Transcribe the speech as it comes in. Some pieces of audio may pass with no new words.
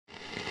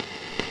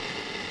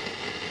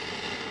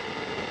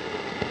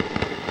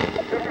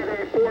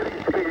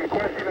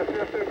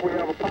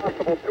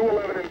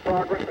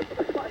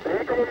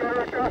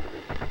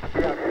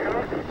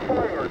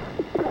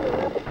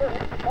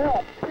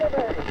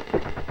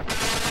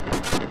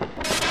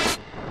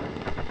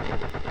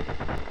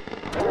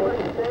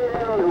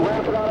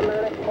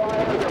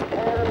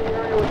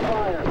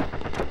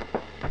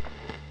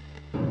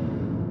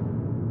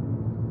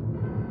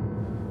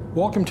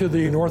Welcome to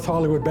the North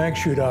Hollywood bank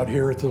shootout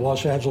here at the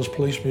Los Angeles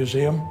Police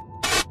Museum.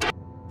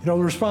 You know,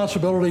 the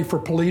responsibility for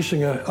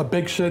policing a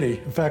big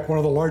city, in fact, one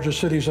of the largest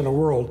cities in the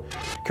world,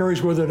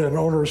 carries with it an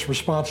onerous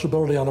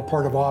responsibility on the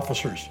part of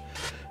officers.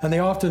 And they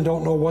often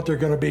don't know what they're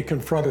going to be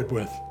confronted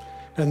with.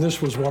 And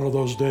this was one of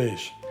those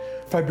days.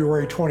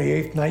 February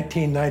 28,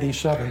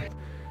 1997.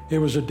 It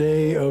was a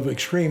day of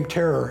extreme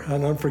terror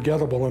and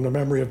unforgettable in the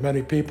memory of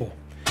many people.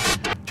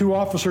 Two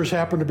officers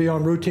happened to be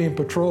on routine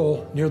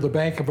patrol near the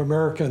Bank of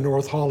America in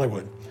North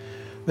Hollywood.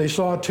 They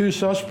saw two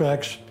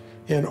suspects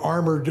in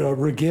armored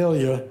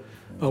regalia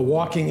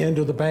walking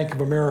into the Bank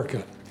of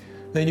America.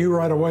 They knew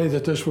right away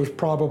that this was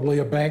probably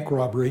a bank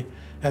robbery,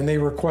 and they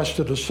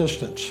requested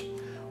assistance.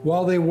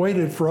 While they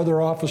waited for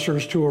other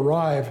officers to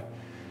arrive,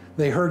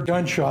 they heard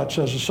gunshots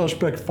as the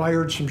suspect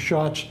fired some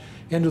shots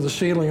into the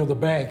ceiling of the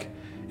bank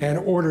and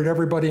ordered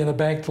everybody in the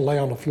bank to lay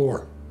on the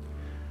floor.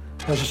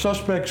 As the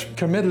suspects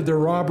committed their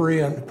robbery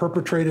and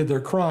perpetrated their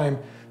crime,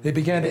 they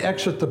began to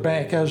exit the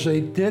bank. As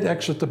they did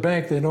exit the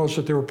bank, they noticed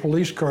that there were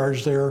police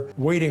cars there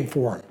waiting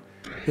for them.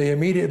 They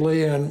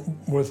immediately and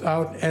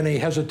without any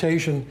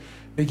hesitation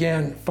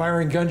began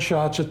firing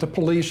gunshots at the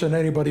police and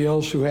anybody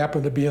else who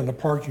happened to be in the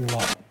parking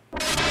lot.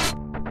 Suspects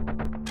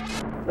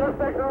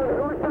are on the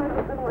north side of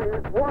the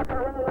building.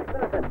 Walker in the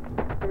extension.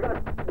 We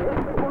got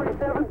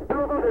 1847,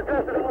 Durable, they're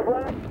dressed in all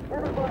black,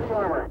 and in body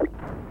armor.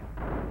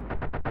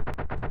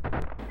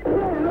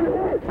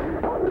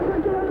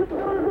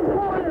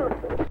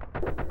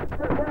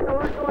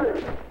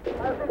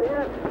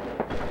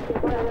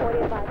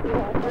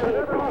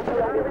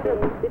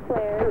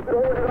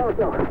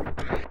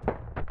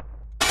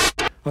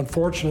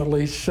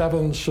 Unfortunately,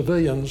 7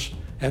 civilians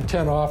and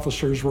 10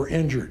 officers were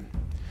injured.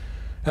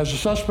 As the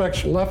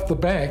suspects left the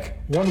bank,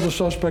 one of the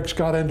suspects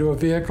got into a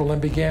vehicle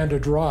and began to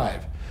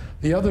drive.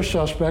 The other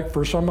suspect,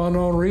 for some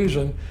unknown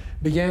reason,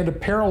 began to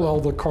parallel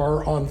the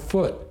car on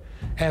foot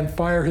and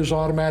fire his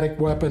automatic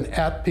weapon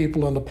at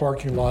people in the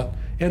parking lot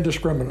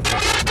indiscriminately.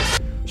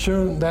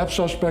 Soon, that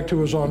suspect who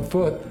was on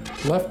foot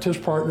left his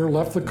partner,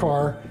 left the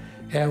car,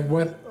 and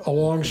went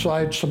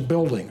alongside some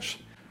buildings.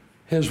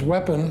 His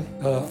weapon,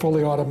 a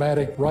fully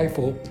automatic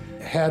rifle,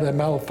 had a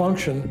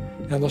malfunction,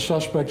 and the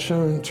suspect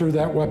soon threw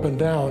that weapon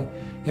down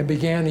and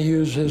began to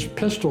use his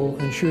pistol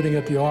in shooting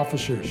at the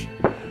officers.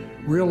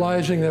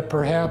 Realizing that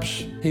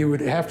perhaps he would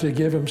have to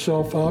give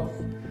himself up,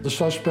 the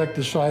suspect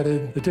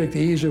decided to take the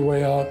easy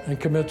way out and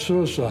commit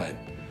suicide.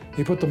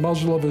 He put the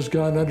muzzle of his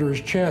gun under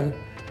his chin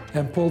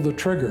and pulled the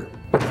trigger.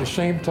 But at the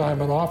same time,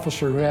 an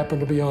officer who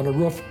happened to be on the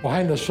roof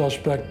behind the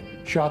suspect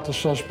shot the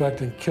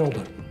suspect and killed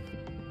him.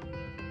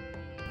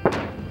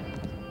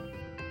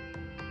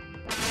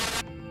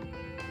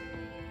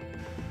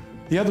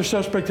 The other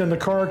suspect in the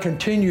car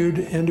continued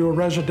into a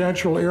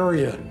residential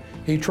area.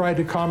 He tried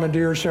to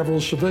commandeer several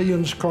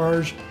civilians'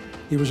 cars.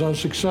 He was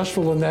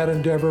unsuccessful in that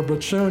endeavor,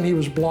 but soon he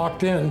was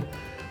blocked in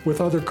with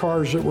other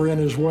cars that were in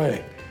his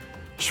way.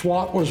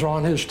 SWAT was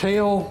on his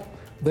tail.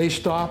 They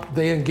stopped.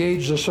 They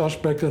engaged the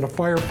suspect in a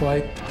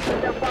firefight.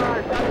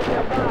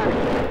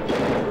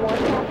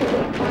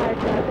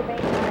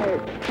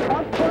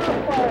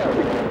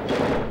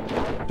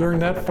 During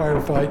that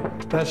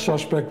firefight, that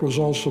suspect was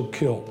also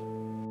killed.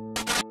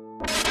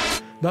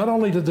 Not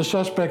only did the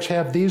suspects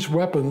have these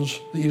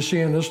weapons that you see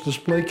in this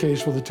display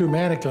case with the 2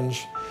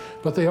 mannequins,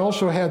 but they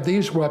also had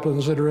these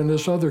weapons that are in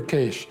this other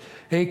case,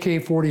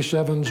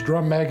 AK-47s,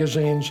 drum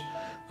magazines.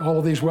 All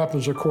of these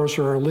weapons, of course,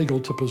 are illegal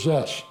to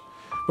possess.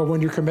 But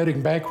when you're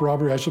committing bank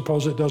robbery, I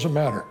suppose it doesn't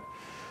matter.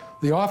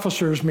 The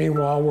officers,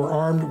 meanwhile, were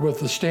armed with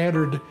the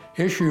standard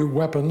issue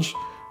weapons,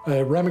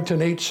 a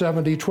Remington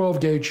 870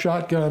 12-gauge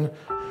shotgun,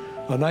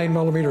 a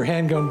 9mm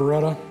handgun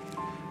Beretta,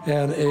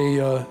 and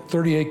a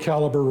 .38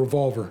 caliber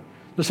revolver.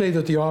 To say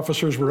that the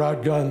officers were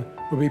outgunned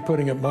would be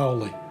putting it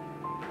mildly.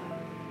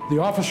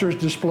 The officers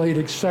displayed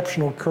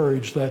exceptional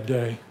courage that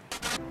day,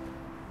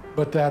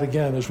 but that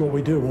again is what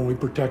we do when we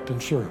protect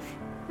and serve.